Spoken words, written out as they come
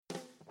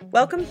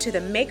Welcome to the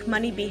Make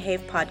Money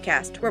Behave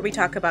podcast, where we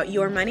talk about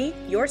your money,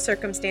 your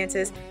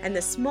circumstances, and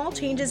the small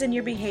changes in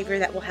your behavior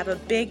that will have a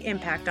big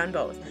impact on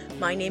both.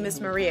 My name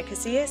is Maria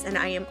Casillas, and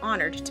I am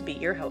honored to be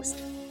your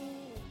host.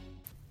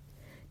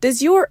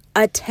 Does your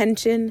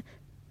attention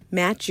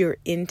match your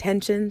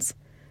intentions?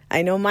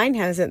 I know mine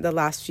hasn't the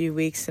last few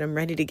weeks, and I'm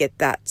ready to get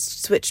that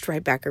switched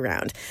right back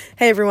around.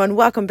 Hey everyone,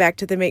 welcome back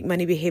to the Make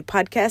Money Behave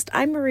podcast.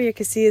 I'm Maria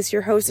Casillas,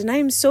 your host, and I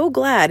am so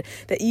glad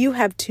that you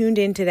have tuned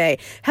in today.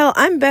 Hell,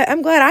 I'm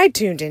glad I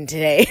tuned in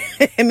today.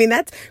 I mean,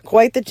 that's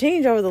quite the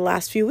change over the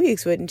last few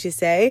weeks, wouldn't you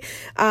say?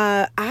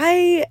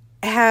 I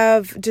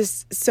have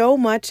just so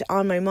much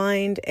on my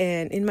mind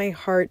and in my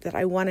heart that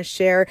I want to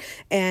share.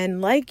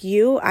 And like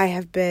you, I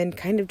have been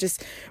kind of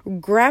just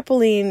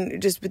grappling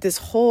just with this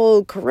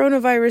whole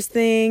coronavirus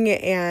thing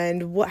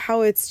and how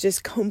it's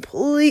just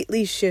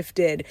completely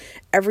shifted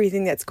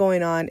everything that's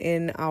going on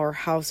in our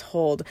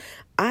household.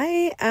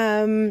 I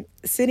am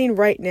sitting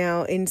right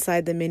now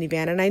inside the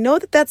minivan, and I know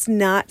that that's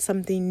not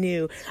something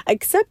new,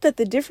 except that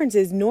the difference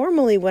is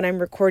normally when I'm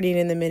recording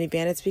in the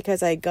minivan, it's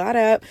because I got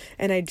up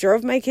and I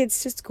drove my kids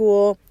to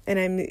school and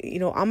I'm,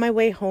 on my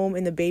way home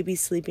and the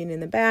baby's sleeping in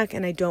the back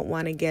and I don't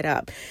want to get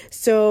up.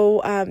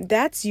 So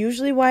that's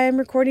usually why I'm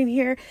recording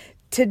here.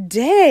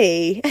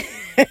 Today,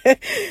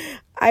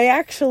 I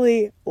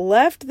actually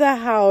left the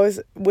house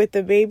with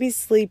the baby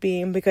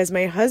sleeping because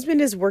my husband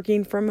is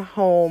working from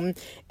home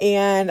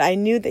and I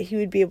knew that he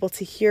would be able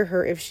to hear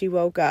her if she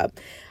woke up.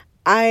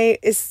 I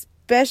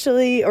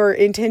intentionally,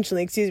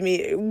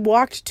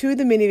 walked to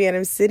the minivan.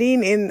 I'm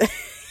sitting in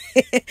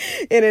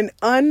in an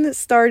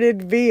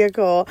unstarted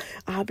vehicle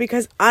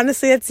because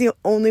honestly, that's the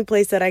only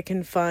place that I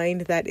can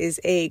find that is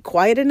A,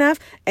 quiet enough,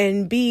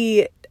 and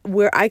B,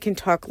 where I can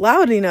talk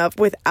loud enough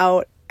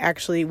without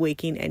actually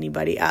waking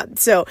anybody up.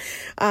 So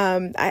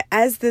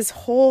as this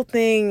whole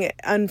thing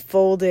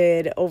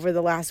unfolded over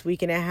the last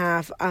week and a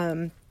half,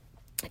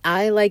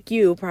 I, like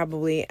you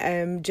probably,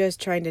 am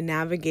just trying to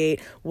navigate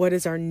what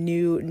does our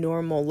new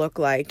normal look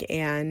like.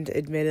 And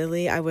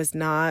admittedly, I was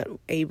not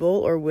able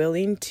or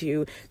willing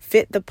to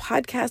fit the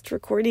podcast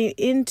recording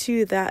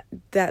into that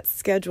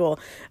schedule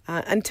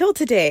until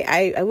today.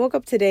 I woke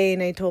up today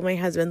and I told my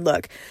husband,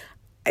 look,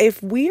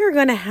 if we are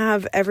going to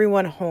have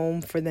everyone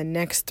home for the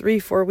next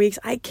 3-4 weeks,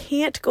 I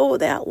can't go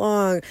that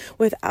long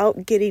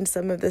without getting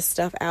some of this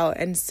stuff out.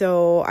 And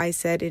so I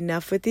said,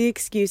 enough with the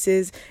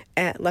excuses,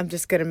 and I'm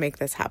just going to make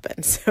this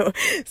happen. So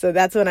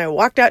that's when I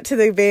walked out to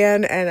the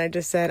van and I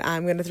just said,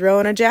 I'm going to throw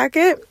on a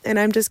jacket and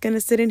I'm just going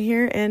to sit in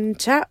here and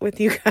chat with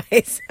you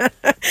guys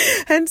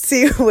and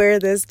see where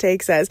this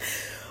takes us.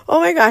 Oh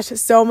my gosh,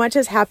 so much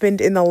has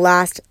happened in the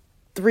last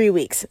 3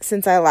 weeks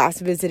since I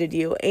last visited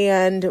you.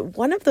 And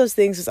one of those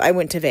things was I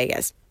went to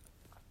Vegas.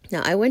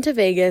 Now, I went to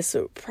Vegas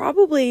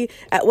probably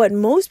at what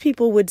most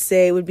people would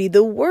say would be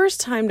the worst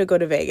time to go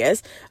to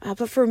Vegas.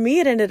 But for me,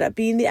 it ended up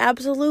being the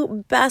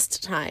absolute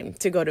best time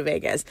to go to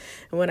Vegas.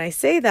 And when I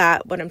say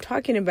that, what I'm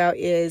talking about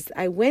is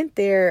I went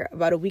there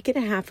about a week and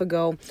a half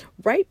ago,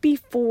 right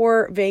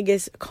before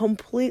Vegas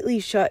completely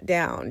shut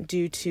down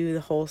due to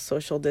the whole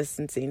social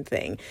distancing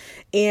thing.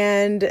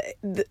 And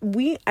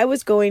I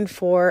was going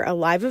for a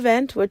live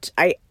event, which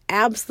I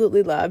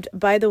absolutely loved.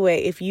 By the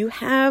way, if you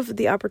have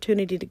the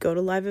opportunity to go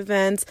to live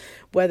events,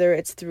 whether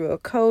it's through a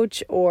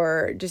coach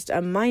or just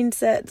a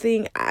mindset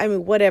thing, I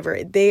mean,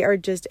 whatever, they are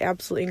just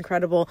absolutely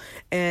incredible.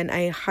 And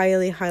I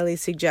highly, highly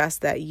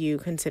suggest that you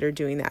consider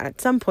doing that at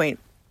some point.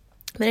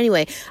 But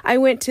anyway, I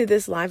went to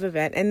this live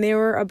event and there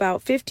were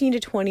about 15 to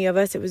 20 of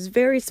us. It was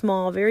very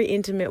small, very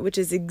intimate, which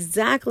is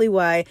exactly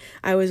why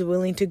I was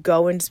willing to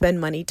go and spend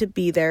money to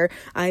be there.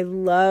 I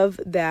love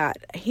that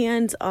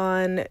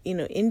hands-on,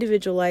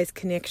 individualized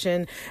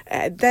connection.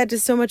 That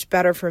is so much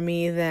better for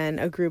me than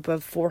a group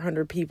of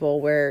 400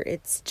 people where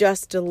it's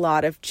just a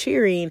lot of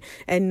cheering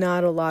and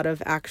not a lot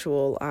of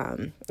actual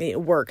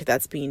work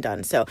that's being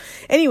done. So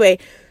anyway,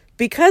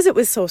 because it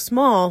was so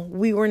small,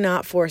 we were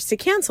not forced to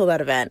cancel that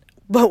event.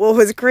 But what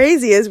was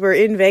crazy is we're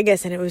in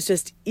Vegas and it was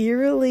just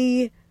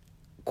eerily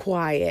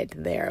quiet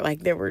there.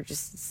 Like there were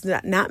just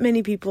not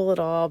many people at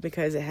all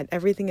because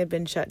everything had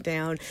been shut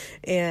down.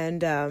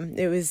 And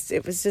it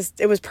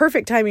was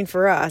perfect timing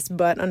for us,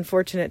 but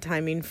unfortunate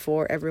timing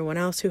for everyone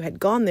else who had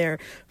gone there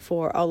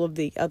for all of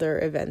the other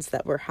events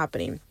that were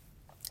happening.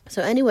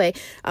 So anyway,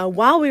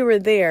 while we were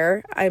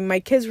there,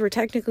 my kids were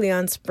technically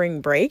on spring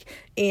break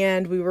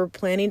and we were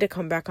planning to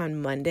come back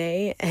on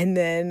Monday. And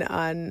then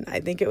on,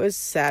 I think it was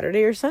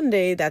Saturday or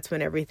Sunday, that's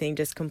when everything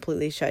just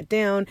completely shut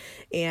down.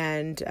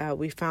 And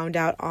we found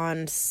out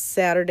on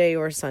Saturday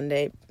or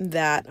Sunday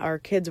that our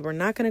kids were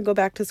not going to go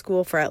back to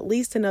school for at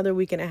least another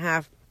week and a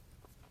half.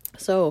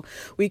 So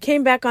we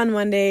came back on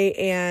Monday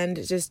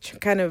and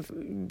just kind of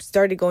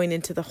started going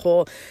into the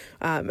whole,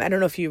 I don't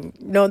know if you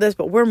know this,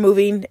 but we're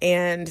moving.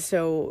 And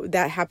so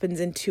that happens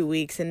in 2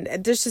 weeks. And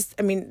there's just,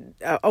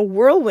 a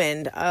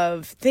whirlwind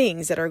of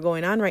things that are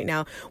going on right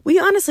now. We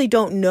honestly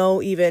don't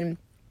know even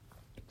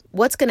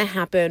what's going to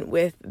happen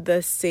with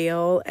the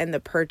sale and the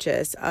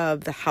purchase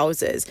of the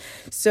houses.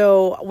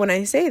 So when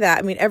I say that,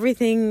 I mean,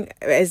 everything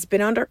has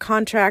been under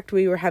contract.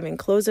 We were having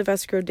close of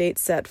escrow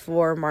dates set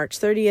for March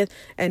 30th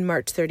and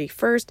March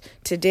 31st.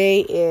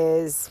 Today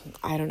is,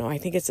 I don't know, I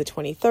think it's the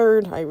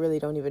 23rd. I really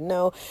don't even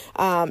know.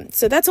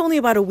 So that's only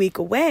about a week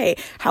away.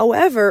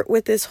 However,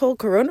 with this whole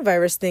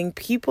coronavirus thing,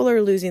 people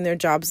are losing their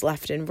jobs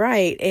left and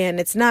right. And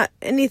it's not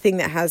anything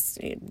that has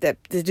that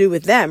to do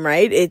with them,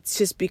 right? It's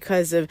just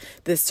because of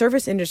the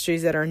service industry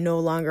that are no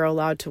longer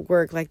allowed to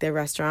work, like the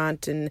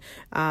restaurant and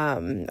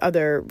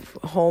other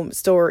home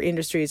store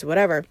industries,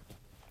 whatever.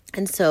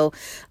 And so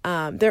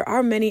there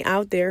are many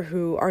out there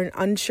who are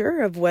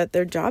unsure of what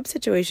their job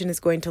situation is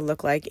going to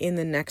look like in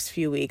the next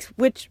few weeks,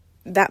 which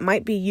that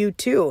might be you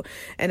too.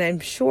 And I'm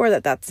sure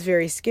that that's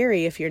very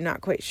scary if you're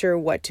not quite sure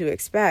what to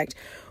expect.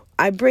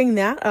 I bring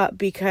that up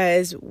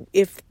because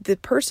if the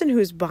person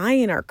who's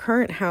buying our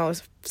current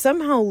house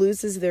somehow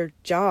loses their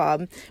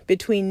job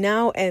between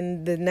now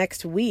and the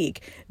next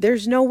week,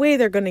 there's no way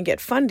they're going to get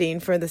funding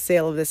for the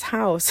sale of this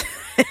house.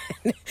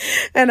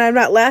 And I'm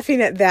not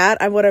laughing at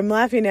that. What I'm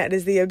laughing at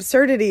is the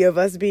absurdity of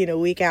us being a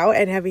week out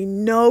and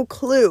having no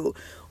clue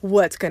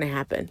what's going to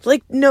happen.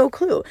 Like, no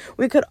clue.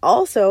 We could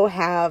also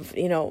have,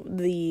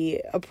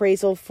 the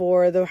appraisal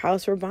for the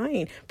house we're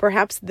buying.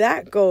 Perhaps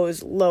that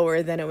goes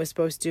lower than it was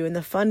supposed to, and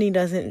the funding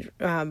doesn't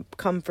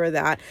come for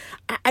that.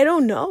 I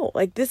don't know.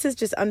 Like, this is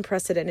just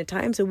unprecedented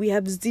time, so we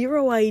have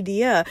zero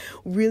idea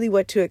really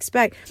what to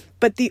expect.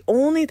 But the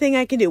only thing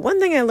I can do, one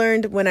thing I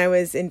learned when I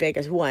was in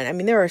Vegas,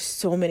 there are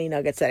so many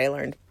nuggets that I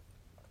learned.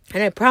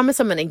 And I promise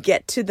I'm going to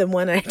get to the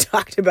one I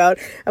talked about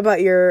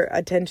your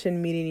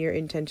attention meeting your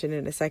intention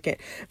in a second.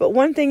 But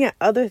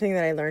other thing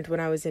that I learned when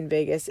I was in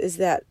Vegas is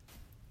that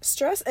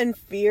stress and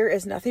fear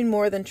is nothing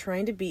more than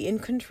trying to be in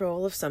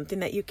control of something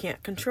that you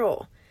can't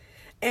control.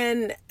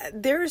 And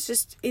there's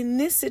just, in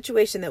this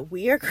situation that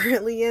we are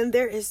currently in,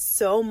 there is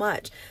so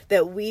much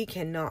that we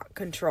cannot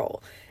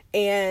control.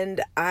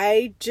 And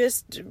I've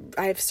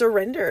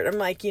surrendered. I'm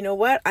like, you know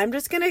what? I'm going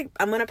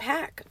to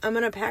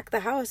pack the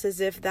house as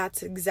if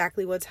that's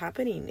exactly what's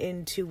happening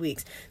in 2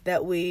 weeks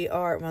that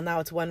now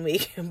it's 1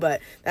 week,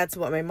 but that's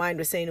what my mind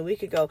was saying a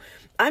week ago.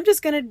 I'm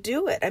just going to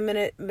do it. I'm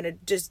going to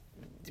just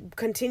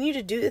continue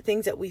to do the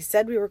things that we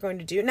said we were going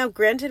to do. Now,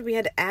 granted, we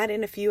had to add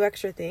in a few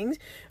extra things.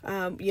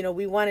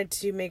 We wanted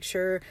to make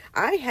sure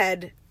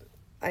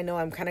I know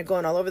I'm kind of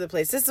going all over the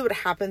place. This is what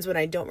happens when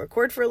I don't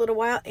record for a little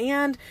while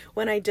and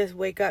when I just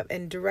wake up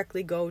and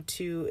directly go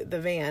to the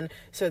van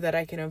so that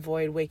I can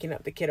avoid waking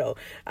up the kiddo.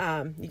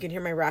 You can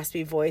hear my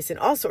raspy voice and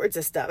all sorts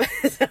of stuff.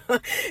 So,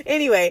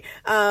 anyway,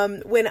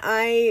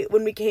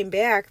 when we came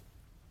back,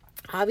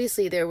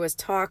 obviously there was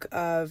talk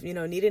of,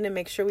 needing to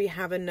make sure we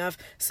have enough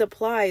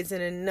supplies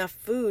and enough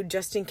food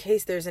just in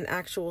case there's an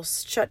actual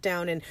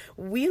shutdown. And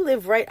we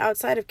live right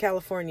outside of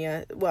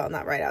California. Well,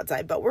 not right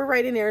outside, but we're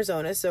right in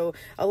Arizona. So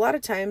a lot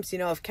of times,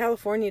 if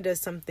California does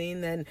something,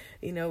 then,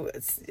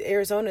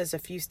 Arizona is a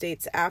few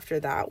states after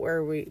that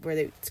where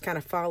they kind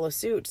of follow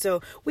suit.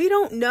 So we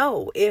don't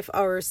know if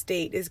our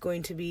state is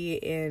going to be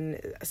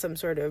in some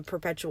sort of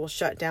perpetual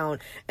shutdown.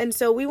 And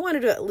so we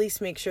wanted to at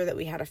least make sure that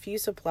we had a few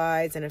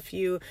supplies and a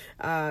few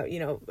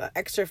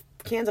extra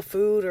cans of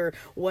food or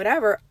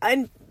whatever.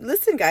 And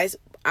listen, guys,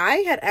 I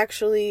had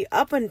actually,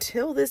 up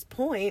until this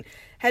point,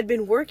 had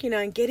been working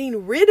on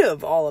getting rid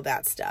of all of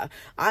that stuff.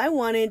 I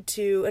wanted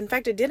to, in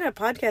fact, I did a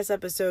podcast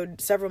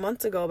episode several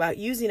months ago about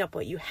using up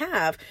what you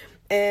have.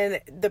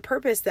 And the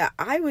purpose that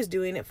I was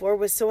doing it for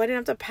was so I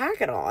didn't have to pack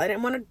it all. I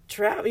didn't want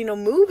to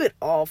move it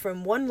all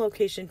from one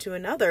location to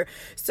another.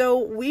 So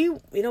we,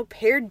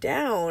 pared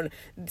down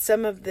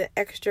some of the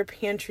extra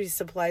pantry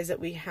supplies that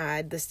we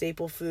had, the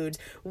staple foods.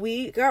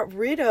 We got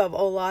rid of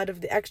a lot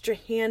of the extra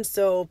hand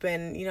soap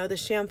and, the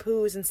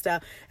shampoos and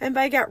stuff. And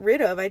by got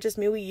rid of, I just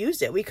mean we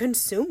used it. We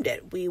consumed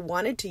it. We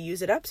wanted to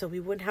use it up so we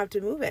wouldn't have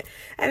to move it.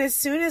 And as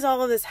soon as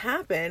all of this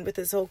happened with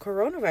this whole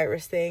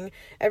coronavirus thing,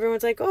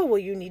 everyone's like, oh, well,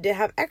 you need to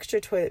have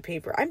extra toilet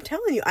paper. I'm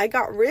telling you, I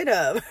got rid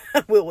of,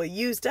 we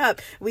used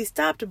up. We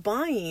stopped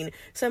buying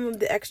some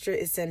of the extra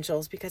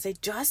essentials because I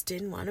just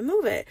didn't want to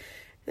move it.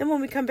 Then when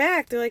we come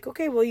back, they're like,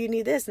 okay, well, you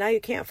need this. Now you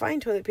can't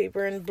find toilet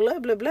paper and blah,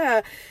 blah,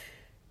 blah.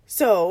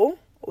 So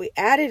we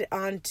added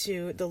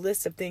onto the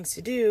list of things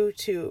to do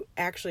to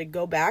actually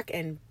go back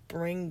and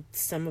bring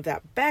some of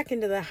that back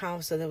into the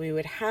house so that we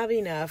would have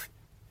enough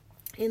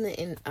in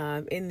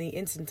the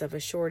instance of a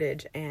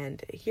shortage.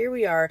 And here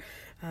we are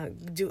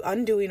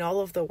undoing all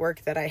of the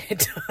work that I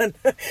had done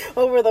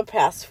over the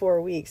past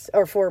 4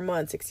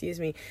 months,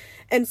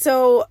 And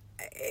so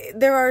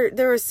there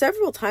are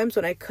several times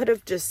when I could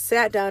have just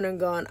sat down and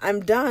gone,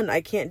 I'm done.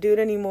 I can't do it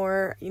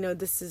anymore.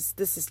 This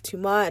is too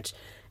much.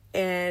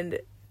 And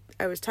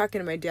I was talking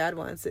to my dad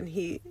once and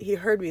he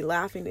heard me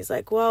laughing. He's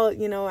like, well,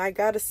 I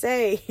gotta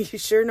say, you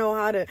sure know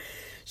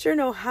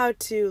how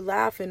to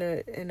laugh in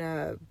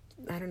a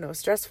I don't know,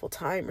 stressful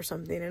time or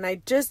something. And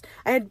I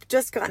had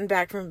just gotten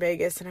back from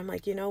Vegas and I'm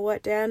like, you know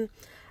what, Dan,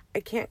 I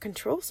can't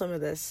control some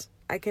of this.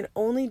 I can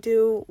only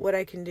do what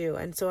I can do.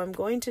 And so I'm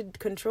going to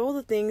control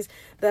the things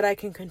that I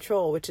can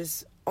control, which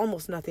is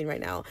almost nothing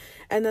right now.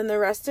 And then the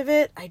rest of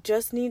it, I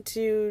just need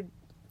to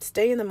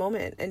stay in the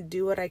moment and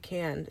do what I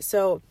can.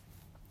 So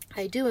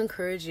I do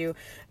encourage you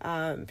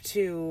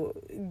to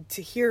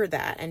hear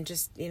that, and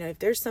just, if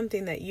there's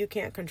something that you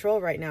can't control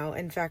right now,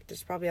 in fact,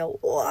 there's probably a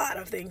lot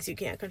of things you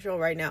can't control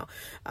right now,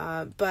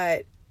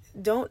 but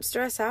don't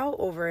stress out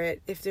over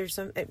it.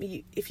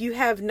 If you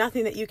have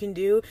nothing that you can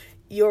do,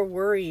 your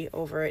worry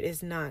over it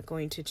is not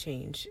going to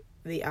change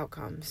the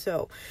outcome.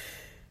 So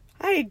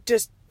I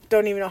just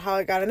don't even know how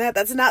I got in that.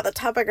 That's not the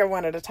topic I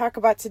wanted to talk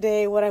about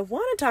today. What I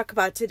want to talk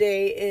about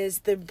today is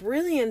the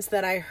brilliance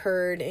that I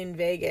heard in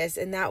Vegas,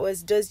 and that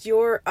was, does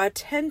your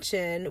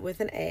attention with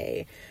an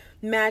A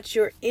match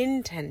your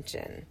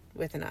intention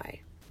with an I?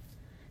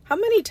 How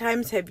many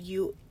times have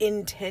you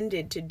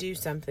intended to do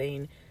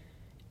something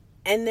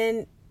and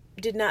then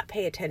did not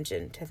pay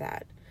attention to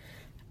that?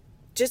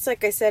 Just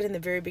like I said in the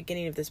very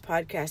beginning of this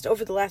podcast,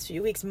 over the last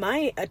few weeks,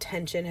 my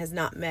attention has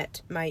not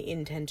met my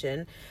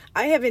intention.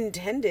 I have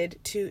intended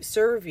to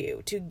serve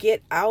you, to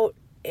get out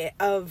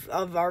of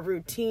our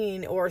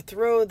routine or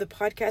throw the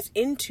podcast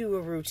into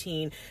a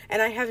routine.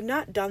 And I have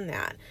not done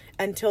that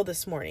until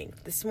this morning.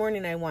 This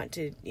morning, I want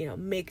to,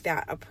 make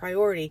that a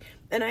priority.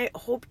 And I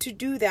hope to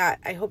do that.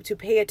 I hope to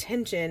pay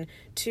attention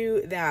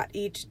to that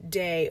each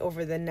day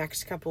over the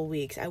next couple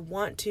weeks. I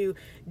want to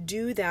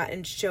do that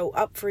and show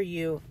up for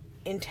you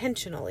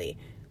intentionally.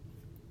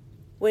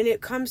 When it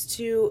comes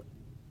to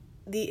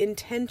the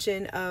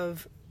intention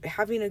of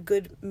having a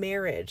good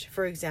marriage,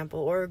 for example,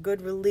 or a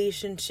good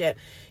relationship,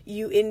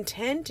 you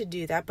intend to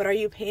do that, but are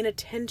you paying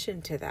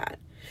attention to that?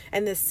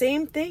 And the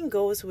same thing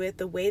goes with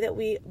the way that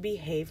we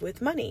behave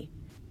with money.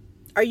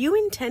 Are you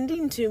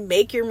intending to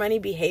make your money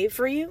behave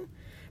for you,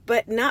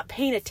 but not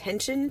paying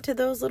attention to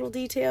those little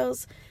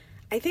details?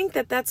 I think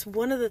that that's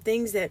one of the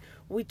things that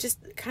we just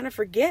kind of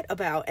forget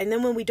about. And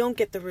then when we don't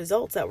get the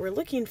results that we're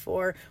looking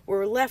for,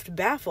 we're left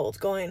baffled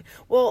going,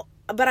 well,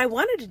 but I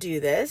wanted to do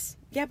this.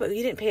 Yeah, but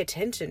you didn't pay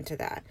attention to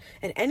that.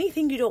 And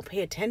anything you don't pay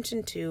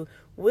attention to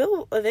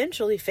will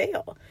eventually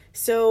fail.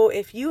 So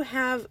if you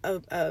have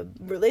a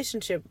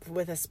relationship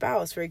with a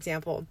spouse, for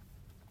example,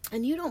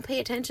 and you don't pay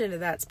attention to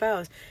that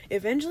spouse,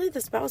 eventually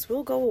the spouse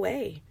will go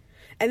away.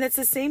 And that's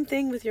the same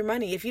thing with your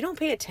money. If you don't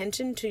pay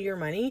attention to your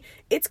money,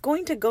 it's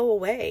going to go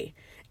away.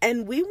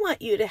 And we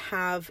want you to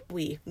have,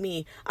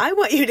 I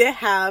want you to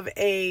have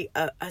a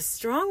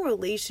strong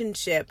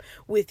relationship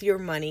with your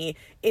money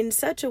in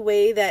such a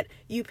way that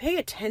you pay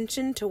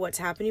attention to what's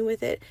happening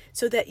with it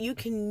so that you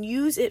can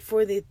use it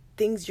for the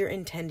things you're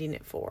intending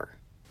it for.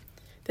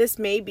 This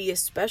may be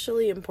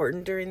especially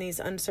important during these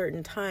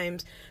uncertain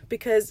times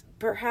because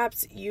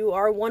perhaps you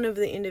are one of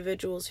the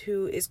individuals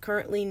who is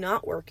currently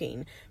not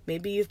working.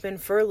 Maybe you've been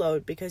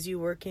furloughed because you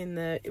work in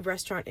the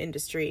restaurant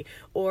industry,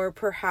 or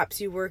perhaps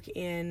you work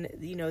in,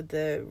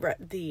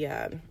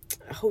 the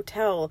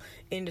hotel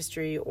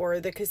industry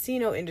or the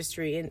casino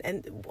industry,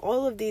 and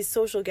all of these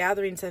social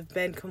gatherings have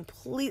been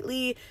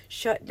completely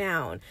shut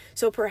down.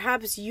 So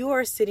perhaps you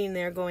are sitting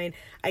there going,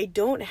 I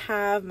don't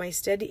have my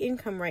steady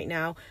income right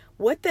now.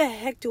 What the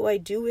heck do I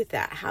do with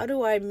that? How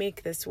do I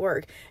make this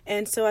work?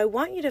 And so I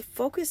want you to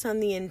focus on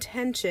the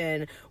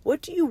intention.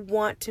 What do you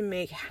want to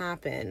make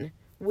happen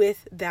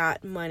with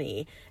that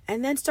money?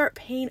 And then start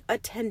paying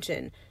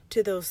attention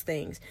to those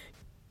things.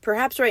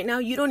 Perhaps right now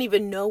you don't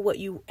even know what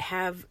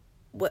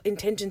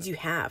intentions you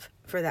have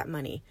for that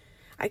money.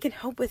 I can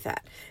help with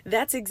that.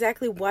 That's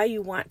exactly why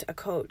you want a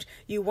coach.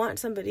 You want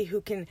somebody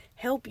who can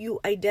help you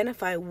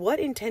identify what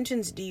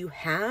intentions do you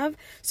have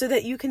so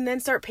that you can then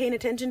start paying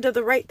attention to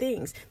the right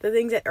things, the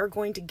things that are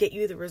going to get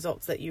you the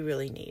results that you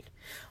really need.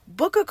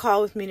 Book a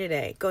call with me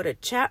today. Go to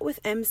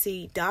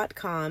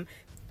chatwithmc.com.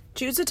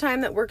 Choose a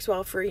time that works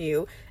well for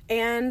you,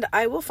 and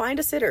I will find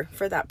a sitter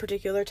for that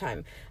particular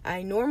time.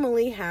 I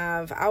normally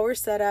have hours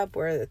set up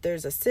where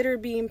there's a sitter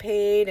being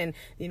paid, and,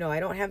 I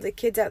don't have the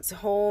kids at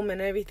home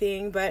and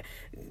everything, but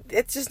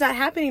it's just not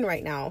happening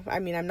right now. I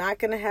mean, I'm not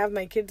going to have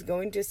my kids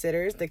going to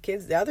sitters.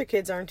 The other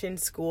kids aren't in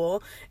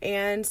school,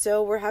 and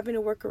so we're having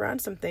to work around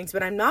some things,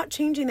 but I'm not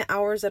changing the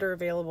hours that are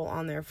available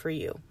on there for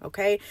you,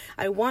 okay?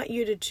 I want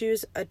you to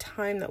choose a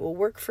time that will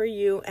work for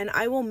you, and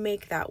I will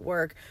make that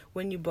work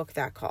when you book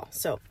that call.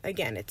 So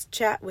again, it's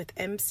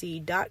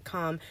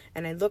chatwithmc.com,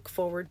 and I look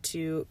forward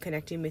to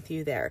connecting with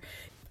you there.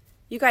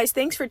 You guys,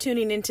 thanks for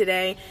tuning in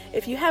today.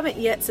 If you haven't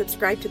yet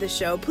subscribed to the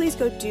show, please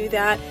go do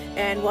that.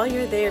 And while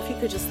you're there, if you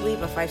could just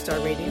leave a 5-star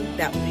rating,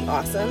 that would be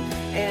awesome.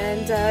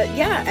 And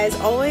as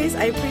always,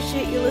 I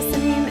appreciate you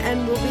listening,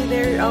 and we'll be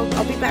there.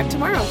 I'll be back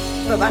tomorrow.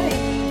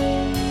 Bye-bye.